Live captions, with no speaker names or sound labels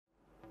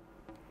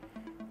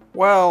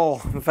Well,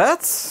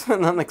 that's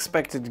an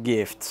unexpected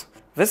gift.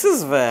 This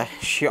is the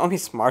Xiaomi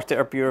Smart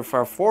Air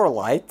Purifier 4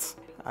 Lite.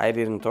 I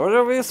didn't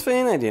order this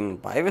thing, I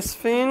didn't buy this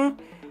thing.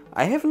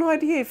 I have no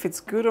idea if it's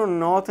good or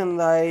not,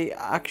 and I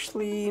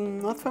actually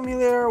not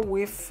familiar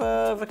with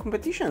the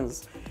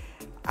competitions.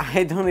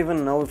 I don't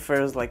even know if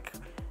there's like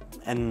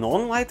a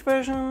non-light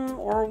version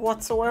or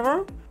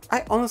whatsoever.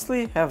 I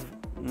honestly have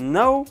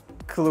no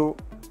clue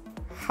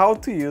how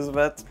to use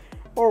that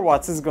or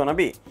what it's gonna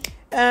be.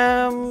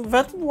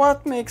 That's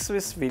what makes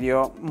this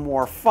video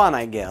more fun,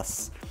 I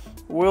guess.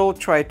 We'll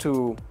try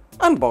to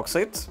unbox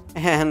it,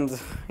 and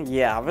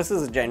yeah, this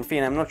is a giant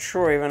thing. I'm not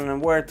sure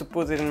even where to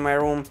put it in my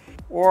room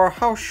or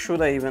how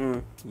should I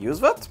even use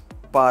that,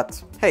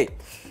 but hey,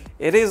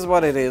 it is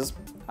what it is.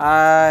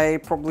 I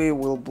probably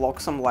will block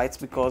some lights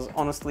because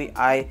honestly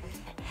I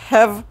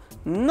have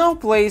no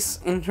place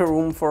in the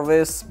room for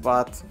this,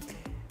 but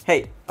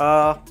hey,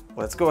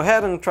 let's go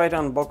ahead and try to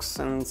unbox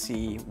and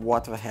see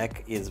what the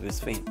heck is this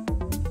thing.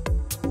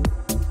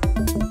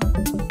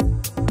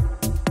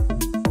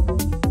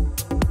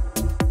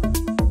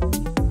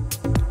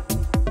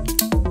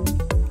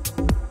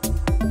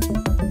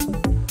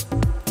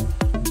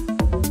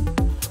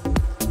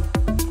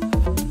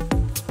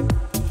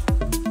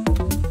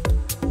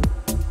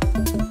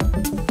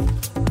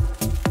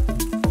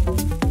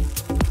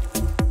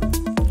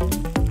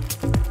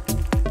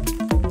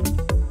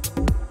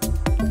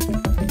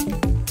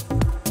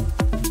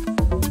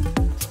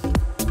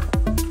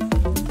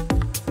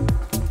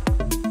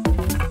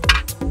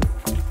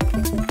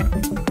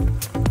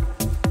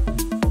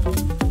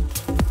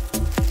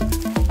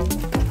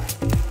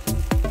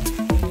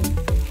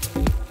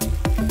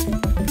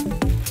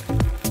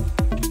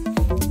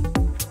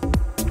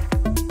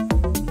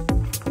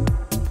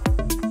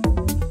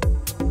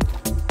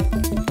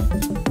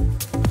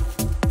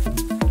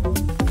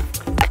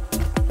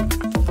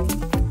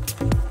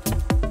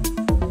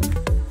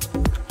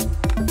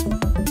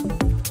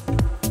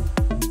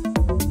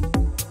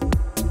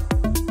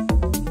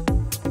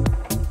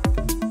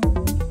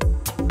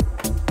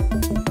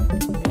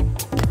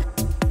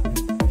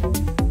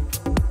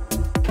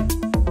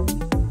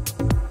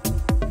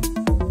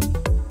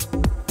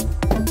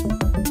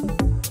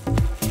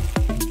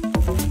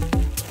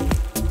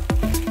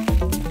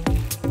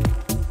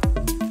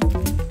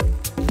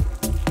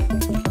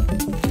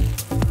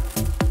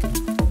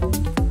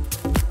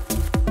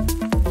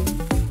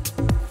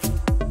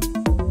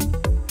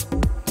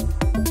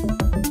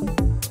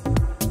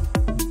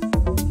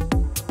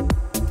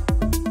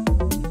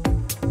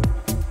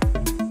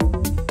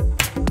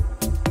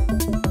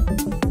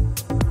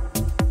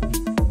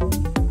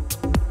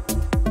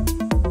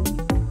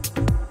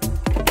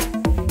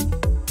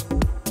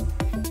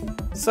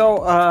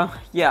 So,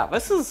 yeah,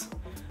 this is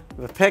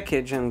the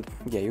package, and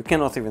yeah, you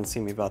cannot even see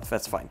me, but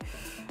that's fine.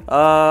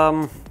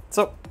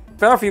 So,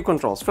 there are a few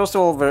controls. First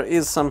of all, there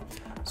is some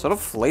sort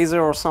of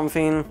laser or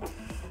something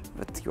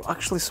that you're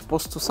actually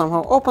supposed to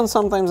somehow open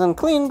sometimes and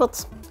clean,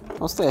 but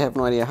honestly, I have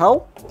no idea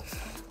how.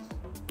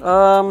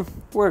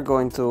 We're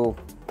going to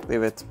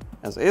leave it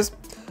as is.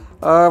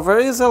 There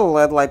is a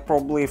LED light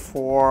probably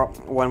for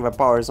when the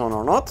power is on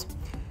or not.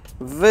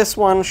 This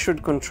one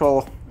should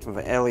control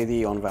the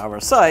LED on the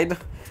other side,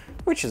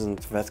 which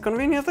isn't that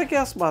convenient, I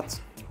guess,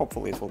 but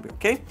hopefully it will be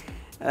okay.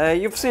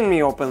 You've seen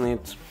me open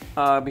it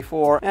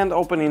before, and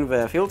opening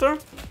the filter,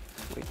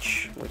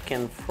 which we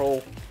can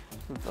throw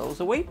those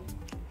away.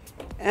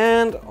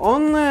 And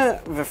on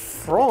the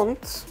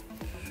front,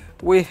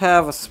 we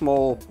have a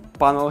small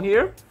panel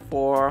here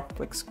for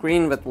like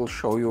screen that will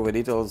show you the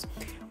details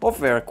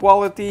of air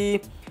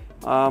quality.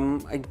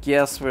 I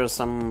guess there's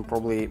some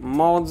probably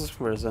modes.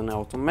 There's an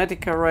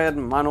automatic red,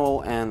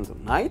 manual, and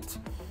night,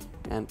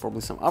 and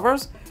probably some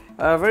others.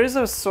 There is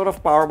a sort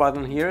of power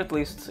button here, at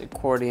least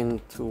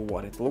according to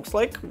what it looks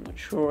like. I'm not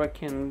sure I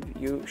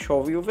can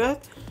show you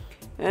that.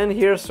 And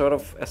here's sort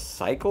of a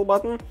cycle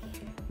button.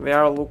 They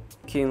are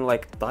looking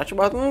like touch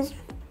buttons.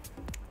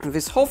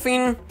 This whole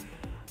thing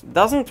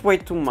doesn't weigh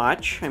too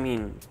much. I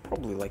mean,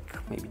 probably like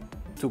maybe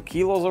 2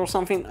 kilos or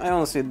something. I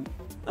honestly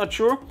not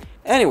sure.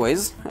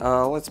 Anyways,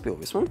 let's peel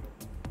this one.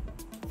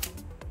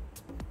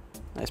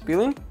 Nice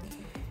peeling.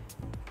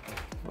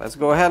 Let's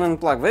go ahead and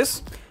plug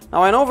this.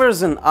 Now I know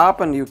there's an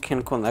app and you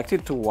can connect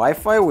it to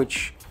Wi-Fi,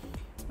 which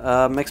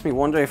makes me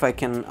wonder if I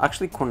can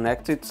actually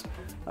connect it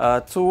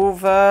to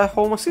the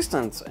Home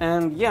Assistant.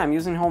 And yeah, I'm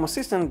using Home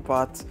Assistant,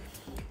 but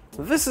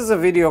this is a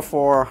video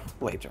for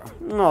later,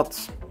 not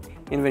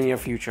in the near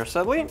future,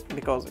 sadly,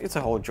 because it's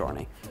a whole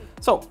journey.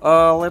 So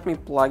let me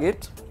plug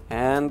it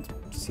and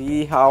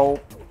see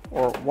how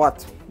or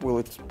what will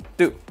it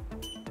do.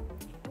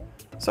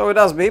 So it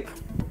does beep,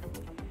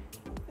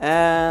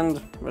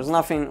 and there's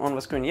nothing on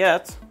the screen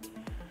yet.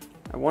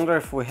 I wonder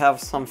if we have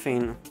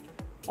something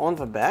on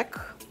the back.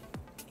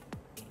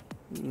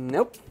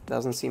 Nope,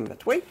 doesn't seem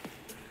that way.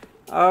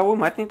 We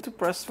might need to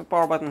press the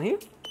power button here.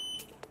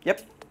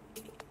 Yep,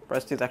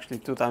 pressed it actually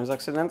 2 times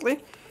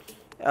accidentally.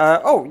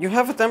 Oh, you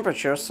have a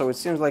temperature, so it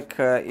seems like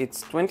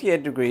it's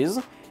 28 degrees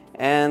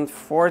and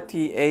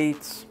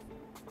 48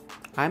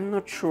 I'm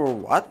not sure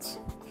what.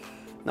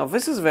 Now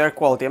this is the air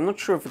quality. I'm not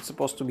sure if it's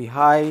supposed to be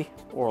high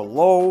or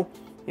low,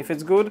 if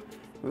it's good.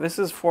 This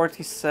is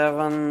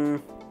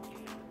 47,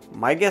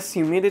 my guess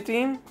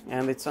humidity,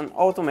 and it's an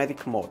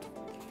automatic mode.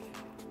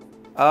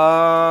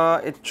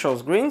 It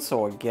shows green,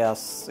 so I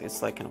guess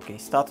it's like an okay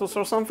status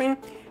or something.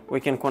 We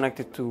can connect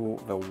it to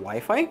the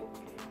Wi-Fi.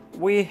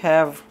 We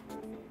have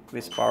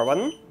this power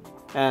button,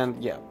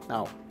 and yeah,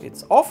 now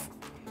it's off.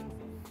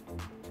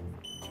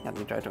 Let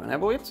me try to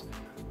enable it.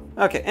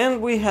 Okay,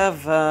 and we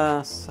have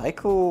a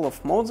cycle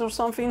of modes or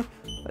something.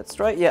 Let's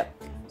try, yeah.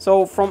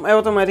 So from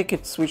automatic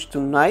it switched to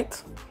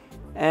night,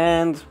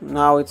 and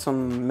now it's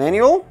on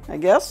manual, I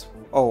guess.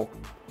 Oh,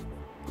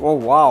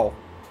 wow.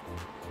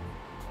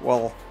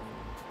 Well,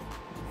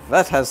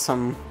 that has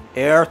some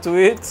air to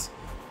it.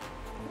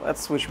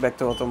 Let's switch back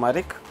to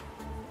automatic.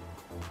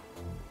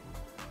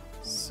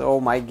 So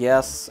my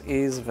guess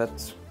is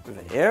that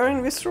the air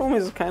in this room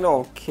is kind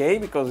of okay,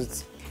 because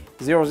it's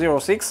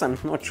 006. I'm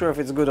not sure if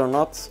it's good or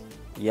not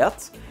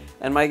yet.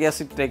 And my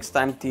guess it takes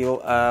time till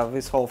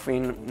this whole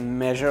thing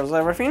measures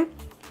everything.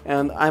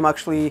 And I'm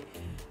actually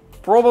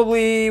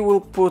probably will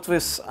put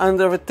this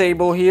under the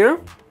table here.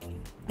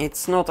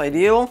 It's not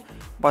ideal,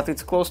 but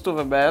it's close to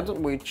the bed,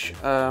 which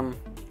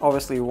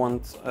obviously you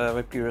want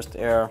the purest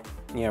air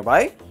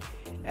nearby.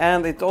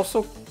 And it's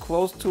also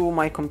close to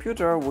my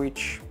computer,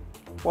 which,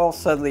 well,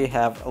 sadly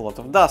have a lot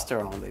of dust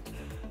around it.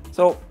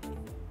 So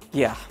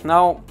yeah,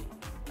 now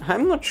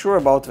I'm not sure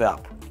about the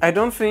app. I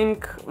don't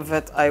think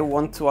that I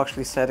want to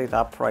actually set it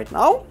up right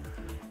now.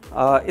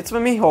 It's the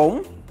Mi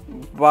Home,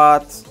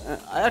 but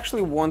I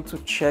actually want to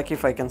check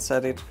if I can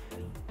set it.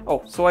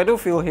 Oh, so I do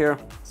feel here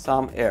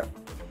some air.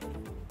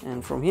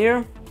 And from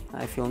here,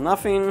 I feel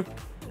nothing.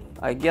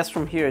 I guess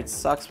from here it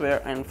sucks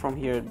there, and from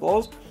here it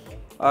blows.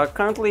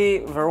 Currently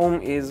the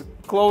room is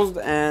closed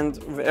and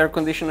the air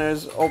conditioner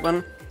is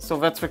open, so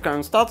that's the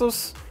current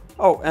status.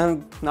 Oh,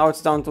 and now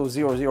it's down to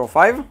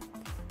 005,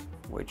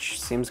 which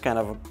seems kind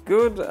of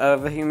good.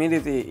 The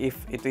humidity,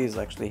 if it is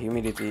actually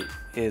humidity,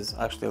 is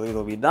actually a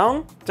little bit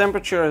down.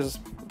 Temperature is,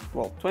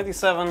 well,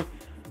 27.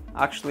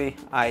 Actually,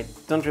 I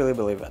don't really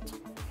believe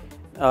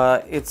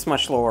that. It's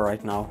much lower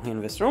right now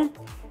in this room,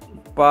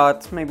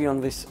 but maybe on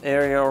this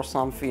area or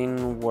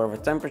something where the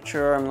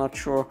temperature, I'm not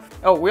sure.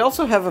 Oh, we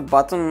also have a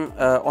button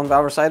on the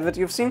other side that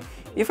you've seen.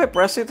 If I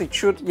press it, it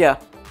should, yeah,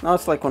 now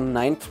it's like on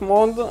night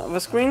mode, the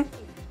screen.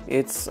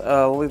 It's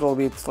a little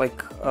bit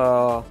like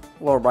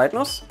lower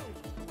brightness.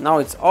 Now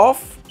it's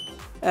off,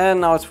 and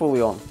now it's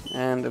fully on.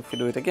 And if we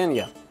do it again,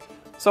 yeah.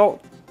 So,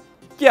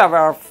 yeah, there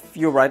are a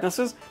few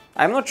brightnesses.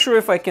 I'm not sure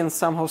if I can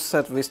somehow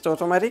set this to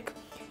automatic.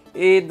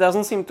 It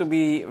doesn't seem to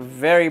be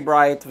very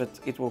bright that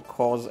it will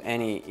cause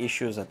any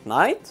issues at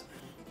night,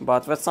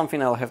 but that's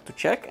something I'll have to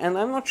check. And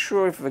I'm not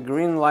sure if the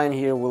green line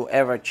here will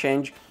ever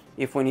change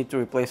if we need to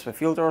replace the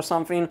filter or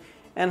something,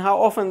 and how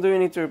often do you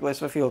need to replace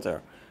the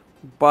filter.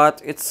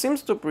 But it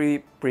seems to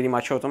be pretty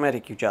much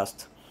automatic. You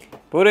just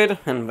put it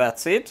and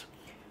that's it.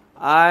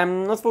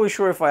 I'm not fully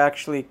sure if I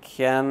actually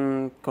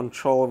can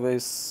control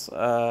this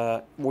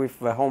with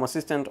the Home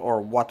Assistant,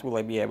 or what will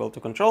I be able to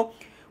control.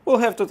 We'll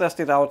have to test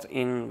it out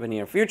in the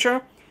near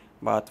future,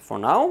 but for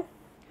now,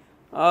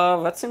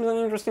 that seems an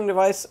interesting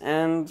device,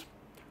 and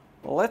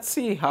let's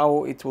see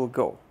how it will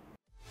go.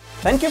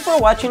 Thank you for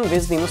watching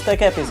this Dinos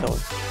Tech episode.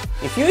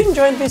 If you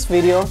enjoyed this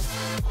video,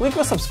 click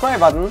the subscribe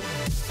button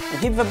and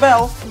hit the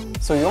bell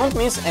so you won't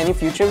miss any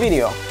future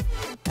video.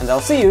 And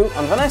I'll see you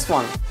on the next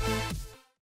one.